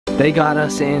They got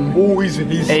us in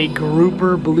a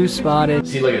grouper blue spotted.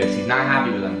 See, look at this. He's not happy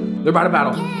with them. They're about to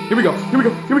battle. Here we go. Here we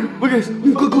go. Here we go. Look at this.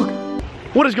 Look, look.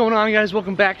 What is going on, guys?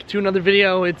 Welcome back to another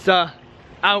video. It's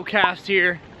Outcast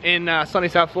here in sunny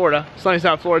South Florida. Sunny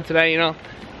South Florida today, you know.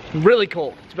 Really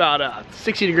cold. It's about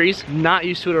 60 degrees. Not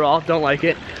used to it at all. Don't like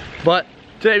it. But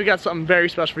today we got something very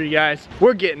special for you guys.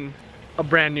 We're getting a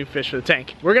brand new fish for the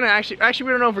tank. We're gonna actually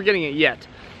we don't know if we're getting it yet.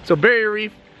 So Barrier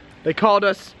Reef, they called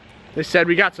us. They said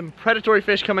we got some predatory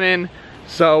fish coming in.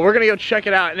 So we're gonna go check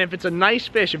it out. And if it's a nice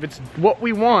fish, if it's what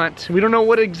we want, we don't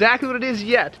know exactly what it is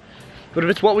yet. But if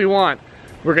it's what we want,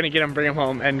 we're gonna get him, bring him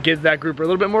home, and give that grouper a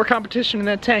little bit more competition in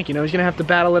that tank. You know, he's gonna have to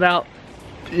battle it out,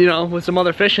 you know, with some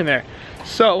other fish in there.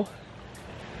 So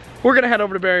we're gonna head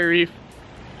over to Barrier Reef,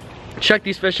 check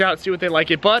these fish out, see what they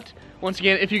like it. But once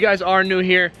again, if you guys are new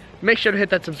here, make sure to hit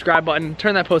that subscribe button,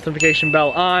 turn that post notification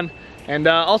bell on, and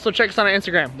also check us out on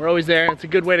Instagram. We're always there. It's a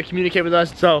good way to communicate with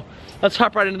us. So let's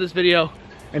hop right into this video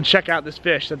and check out this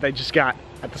fish that they just got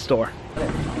at the store.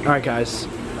 All right, guys,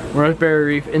 we're at Barrier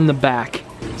Reef in the back.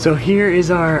 So here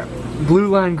is our blue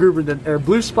line grouper, or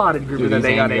blue spotted grouper that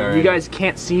they got in. You guys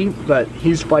can't see, but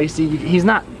he's spicy. He's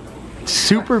not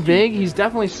super big. He's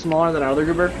definitely smaller than our other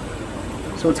grouper.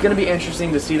 So it's gonna be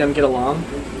interesting to see them get along,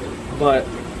 but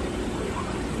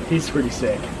he's pretty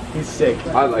sick. He's sick.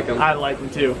 I like him. I like him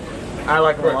too. I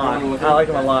like him a lot. I like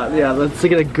him a lot. Yeah, let's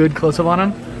get a good close-up on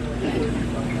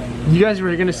him. You guys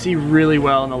were gonna see really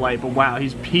well in the light, but wow,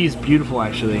 he's beautiful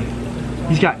actually.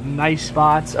 He's got nice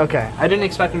spots. Okay, I didn't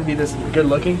expect him to be this good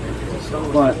looking,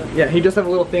 but yeah, he does have a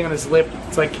little thing on his lip.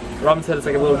 It's like Robin said, it's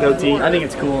like a little goatee. I think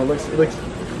it's cool. It looks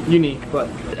unique. But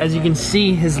as you can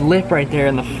see, his lip right there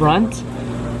in the front.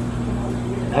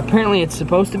 Apparently, it's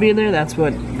supposed to be there. That's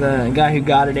what the guy who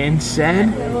got it in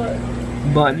said.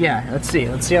 But yeah, let's see.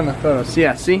 Let's see on the photos.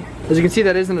 Yeah, see? As you can see,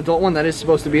 that is an adult one. That is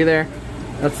supposed to be there.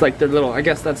 That's like their little, I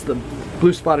guess that's the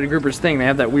blue spotted groupers thing. They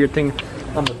have that weird thing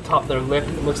on the top of their lip.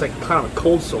 It looks like kind of a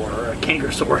cold sore or a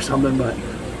canker sore or something, but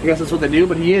I guess that's what they do.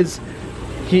 But he is,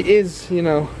 you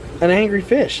know, an angry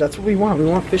fish. That's what we want. We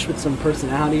want fish with some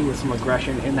personality, with some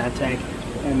aggression in that tank.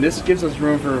 And this gives us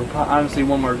room for, honestly,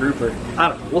 one more grouper. I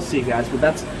don't know. We'll see, guys.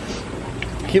 But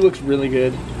he looks really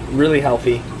good, really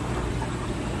healthy.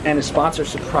 And his spots are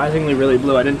surprisingly really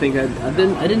blue. I didn't think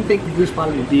the blue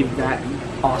spotted would be that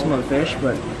awesome of a fish,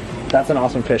 but that's an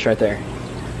awesome fish right there.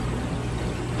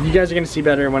 You guys are gonna see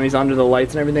better when he's under the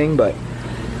lights and everything, but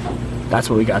that's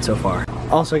what we got so far.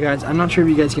 Also, guys, I'm not sure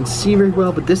if you guys can see very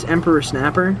well, but this Emperor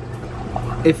Snapper,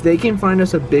 if they can find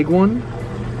us a big one,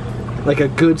 like a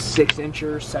good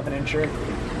 6-incher,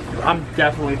 7-incher, I'm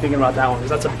definitely thinking about that one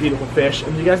because that's a beautiful fish.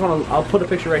 And if you guys want to, I'll put a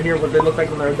picture right here of what they look like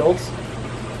when they're adults.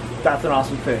 That's an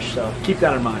awesome fish, so keep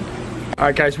that in mind. All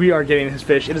right, guys, we are getting his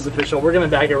fish. It is official. We're gonna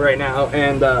bag it right now,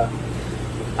 and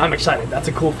I'm excited. That's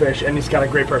a cool fish, and he's got a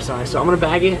great personality. So I'm gonna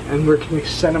bag it, and we're gonna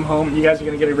send him home. You guys are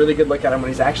gonna get a really good look at him when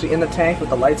he's actually in the tank with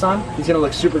the lights on. He's gonna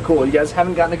look super cool. You guys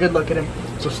haven't gotten a good look at him,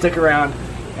 so stick around,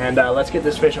 and let's get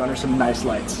this fish under some nice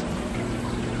lights.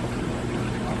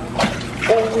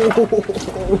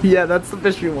 Oh, yeah, that's the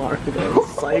fish we want.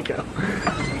 Psycho.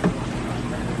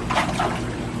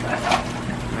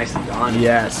 Nicely done.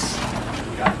 Yes.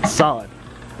 Solid.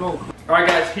 Cool. Alright,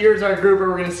 guys, here's our grouper.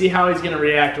 We're gonna see how he's gonna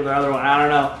react with the other one. I don't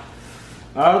know.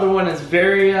 Our other one is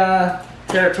very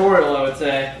territorial, I would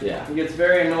say. Yeah. He gets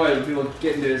very annoyed when people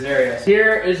get into his area.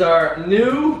 Here is our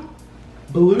new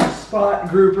blue spot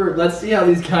grouper. Let's see how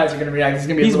these guys are gonna react. It's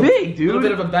gonna be big, dude. A little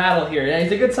bit of a battle here. Yeah,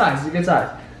 he's a good size. He's a good size.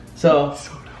 So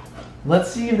let's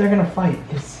see if they're gonna fight.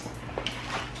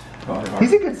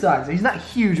 He's a good size. He's not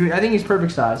huge. I think he's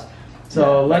perfect size.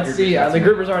 So let's see. The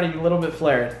grouper's already a little bit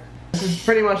flared. This is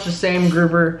pretty much the same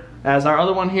grouper as our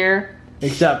other one here,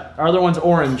 except our other one's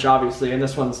orange, obviously, and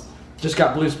this one's just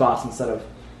got blue spots instead of,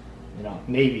 you know,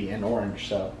 navy and orange.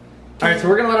 So, all right, so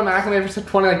we're gonna let them acclimate for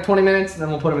 20 minutes, and then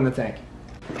we'll put them in the tank.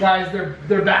 Guys,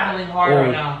 they're battling hard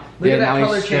right now. Look at that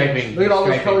color change. Look at all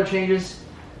those color changes.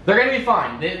 They're gonna be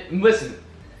fine. Listen,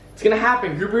 it's gonna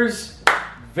happen. Groupers,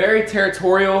 very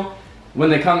territorial. When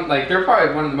they come, like, they're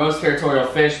probably one of the most territorial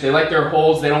fish. They like their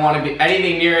holes. They don't want to be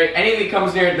anything near it. Anything that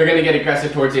comes near it, they're gonna get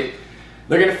aggressive towards it.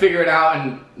 They're gonna figure it out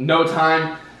in no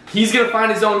time. He's gonna find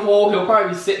his own hole. He'll probably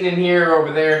be sitting in here or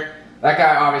over there. That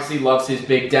guy obviously loves his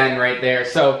big den right there.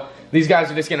 So these guys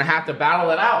are just gonna have to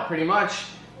battle it out, pretty much.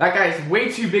 That guy's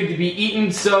way too big to be eaten,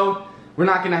 so we're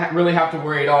not gonna really have to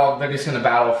worry at all. They're just gonna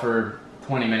battle for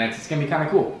 20 minutes. It's gonna be kind of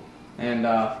cool, and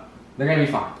they're gonna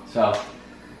be fine. So.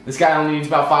 This guy only needs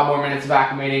about 5 more minutes of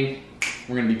acclimating.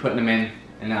 We're going to be putting him in,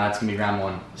 and now it's going to be round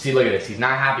 1. See, look at this. He's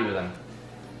not happy with him.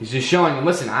 He's just showing him,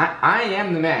 listen, I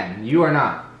am the man. You are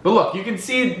not. But look, you can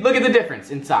see, look at the difference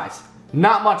in size.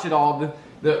 Not much at all.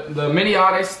 The Mini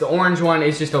Otis, the orange one,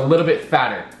 is just a little bit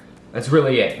fatter. That's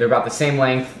really it. They're about the same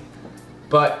length,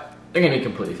 but they're gonna be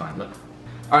completely fine. Look.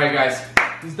 All right, guys,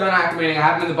 he's done acclimating. I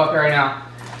have him in the bucket right now.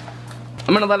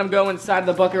 I'm gonna let him go inside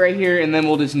the bucket right here, and then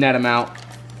we'll just net him out.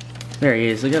 There he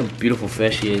is. Look how beautiful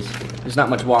fish he is. There's not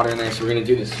much water in there, so we're gonna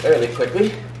do this fairly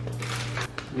quickly.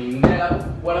 Let me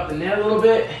wet up the net a little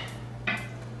bit.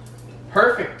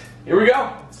 Perfect. Here we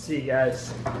go. Let's see,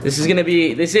 guys. This is going to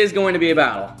be a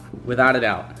battle, without a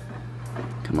doubt.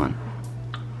 Come on.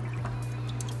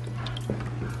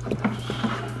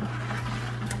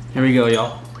 Here we go,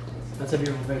 y'all. That's a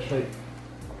beautiful fish. Wait.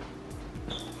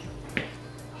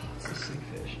 It's a sick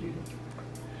fish, dude.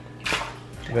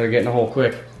 You better get in the hole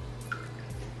quick.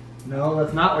 No,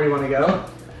 that's not where you want to go.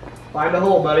 Find a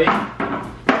hole, buddy.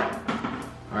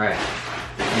 All right.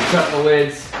 You shut the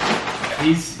lids.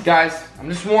 These guys, I'm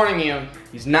just warning you,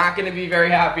 he's not going to be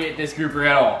very happy at this grouper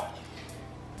at all.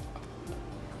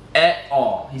 At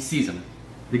all. He sees him.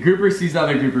 The grouper sees the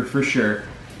other grouper for sure.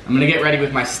 I'm going to get ready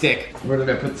with my stick. Where did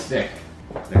I put the stick?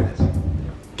 There it is.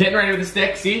 Getting ready with the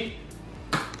stick, see?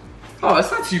 Oh,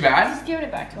 that's not too bad. Just giving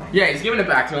it back to him. Yeah, he's giving it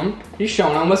back to him. He's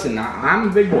showing him, listen, I'm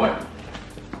a big boy.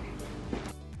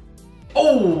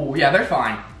 Oh, yeah, they're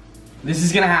fine. This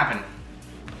is going to happen.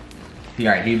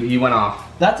 Alright, he went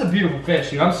off. That's a beautiful fish,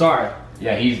 dude. I'm sorry.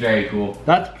 Yeah, he's very cool.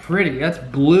 That's pretty. That's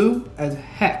blue as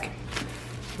heck.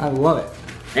 I love it.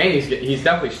 And he's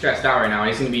definitely stressed out right now.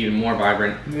 He's gonna be even more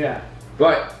vibrant. Yeah.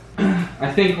 But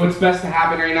I think what's best to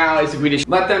happen right now is if we just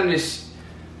let them just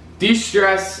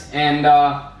de-stress and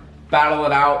battle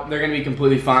it out. They're gonna be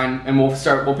completely fine, and we'll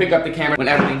pick up the camera when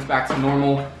everything's back to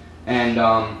normal. And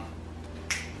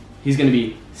he's gonna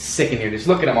be sick in here. Just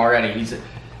look at him already.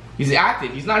 He's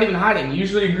active. He's not even hiding.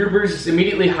 Usually groupers is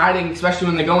immediately hiding, especially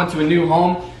when they go into a new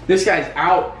home. This guy's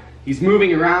out. He's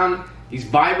moving around. He's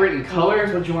vibrant in color.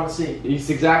 That's what you want to see.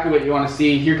 He's exactly what you want to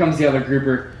see. Here comes the other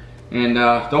grouper. And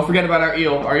don't forget about our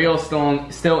eel. Our eel's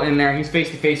still in there. He's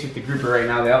face to face with the grouper right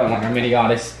now. The other one, our Mini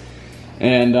Otis.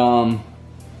 And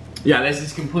yeah, this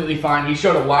is completely fine. He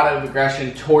showed a lot of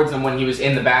aggression towards him when he was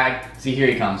in the bag. See, here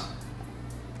he comes.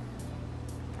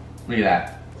 Look at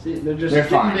that. See, they're getting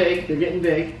fine. Big. They're getting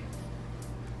big.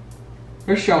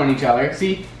 They're showing each other.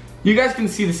 See, you guys can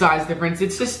see the size difference.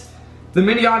 It's just, the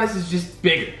Mini Otis is just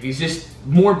bigger. He's just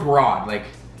more broad, like,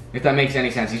 if that makes any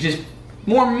sense. He's just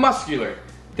more muscular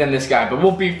than this guy. But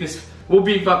we'll beef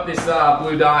up this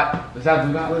blue dot. Is that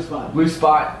blue dot? Blue spot. Blue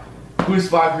spot. Blue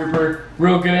spot grouper.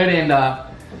 Real good. And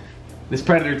this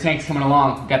predator tank's coming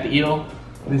along. Got the eel,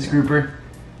 this grouper,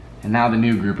 and now the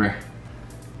new grouper.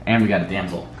 And we got a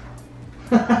damsel.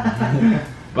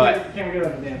 But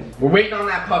we're waiting on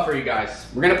that puffer, you guys.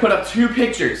 We're gonna put up 2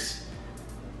 pictures.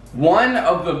 One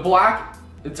of the black,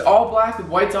 it's all black with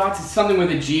white dots. It's something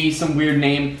with a G, some weird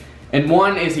name. And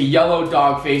one is a yellow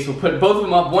dog face. We'll put both of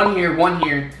them up, one here, one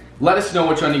here. Let us know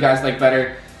which one you guys like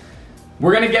better.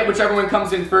 We're gonna get whichever one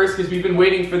comes in first because we've been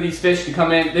waiting for these fish to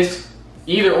come in.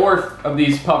 Either or of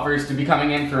these puffers to be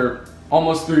coming in for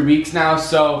almost 3 weeks now,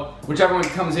 so whichever one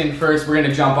comes in first, we're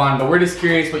gonna jump on. But we're just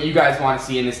curious what you guys want to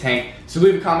see in this tank. So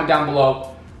leave a comment down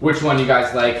below which one you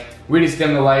guys like. We just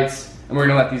dim the lights, and we're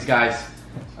gonna let these guys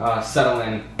settle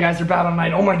in. Guys, they're battling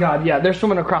night. Oh my God, yeah, they're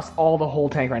swimming across all the whole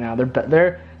tank right now.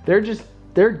 They're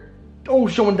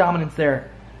showing dominance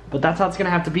there. But that's how it's gonna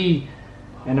have to be.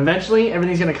 And eventually,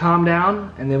 everything's gonna calm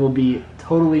down, and they will be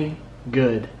totally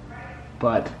good.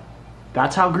 But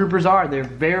that's how groupers are. They're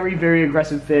very, very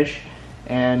aggressive fish.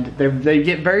 And they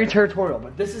get very territorial,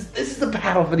 but this is the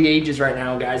battle for the ages right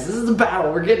now, guys. This is the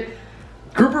battle. We're getting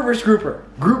grouper versus grouper.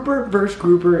 Grouper versus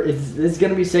grouper is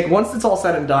gonna be sick. Once it's all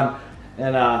said and done,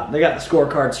 and they got the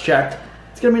scorecards checked,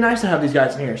 it's gonna be nice to have these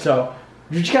guys in here. So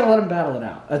you just gotta let them battle it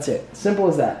out. That's it. Simple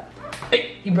as that.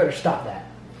 Hey, you better stop that.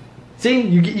 See,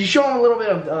 you show them a little bit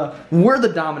of we're the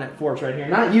dominant force right here,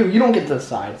 not you. You don't get to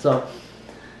decide. So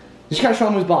you just gotta show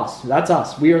them who's boss. That's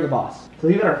us. We are the boss. So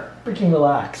you better freaking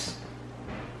relax.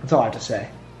 That's all I have to say.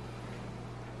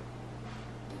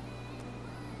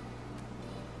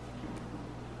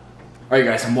 Alright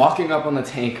guys, I'm walking up on the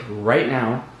tank right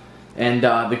now, and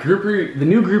the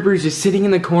new grouper is just sitting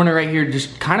in the corner right here,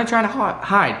 just kind of trying to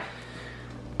hide.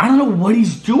 I don't know what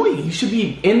he's doing. He should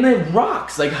be in the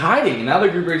rocks, like hiding. And the other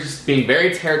grouper is just being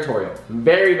very territorial.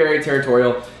 Very, very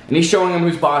territorial. And he's showing him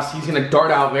who's boss. He's gonna dart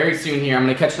out very soon here. I'm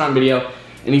gonna catch it on video,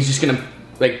 and he's just gonna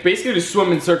like basically just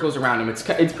swim in circles around him. It's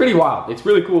pretty wild. It's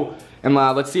really cool. And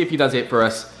let's see if he does it for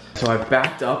us. So I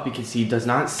backed up because he does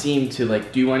not seem to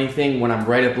like do anything when I'm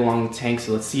right up along the tank.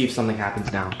 So let's see if something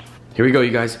happens now. Here we go,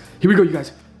 you guys. Here we go, you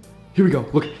guys. Here we go.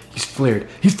 Look, he's flared.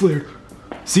 He's flared.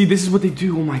 See, this is what they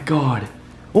do. Oh my god.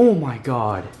 Oh my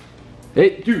god.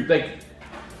 Dude, like,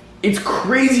 it's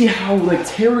crazy how like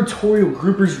territorial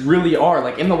groupers really are.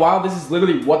 Like in the wild, this is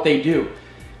literally what they do.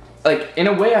 Like in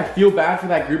a way, I feel bad for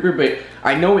that grouper, but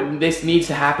I know this needs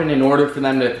to happen in order for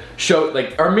them to show,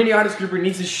 like our miniatus grouper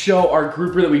needs to show our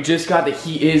grouper that we just got that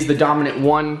he is the dominant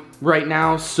one right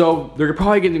now. So they're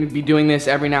probably going to be doing this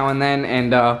every now and then,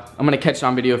 and I'm going to catch it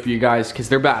on video for you guys because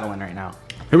they're battling right now.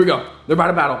 Here we go. They're about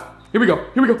to battle. Here we go.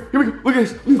 Here we go. Here we go. Look at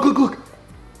this. Look, look.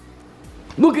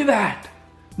 Look at that.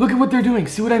 Look at what they're doing.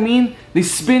 See what I mean? They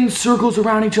spin circles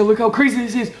around each other. Look how crazy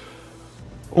this is.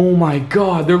 Oh my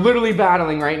god, they're literally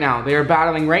battling right now. They are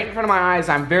battling right in front of my eyes.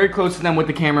 I'm very close to them with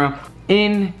the camera.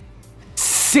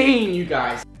 Insane, you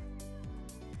guys.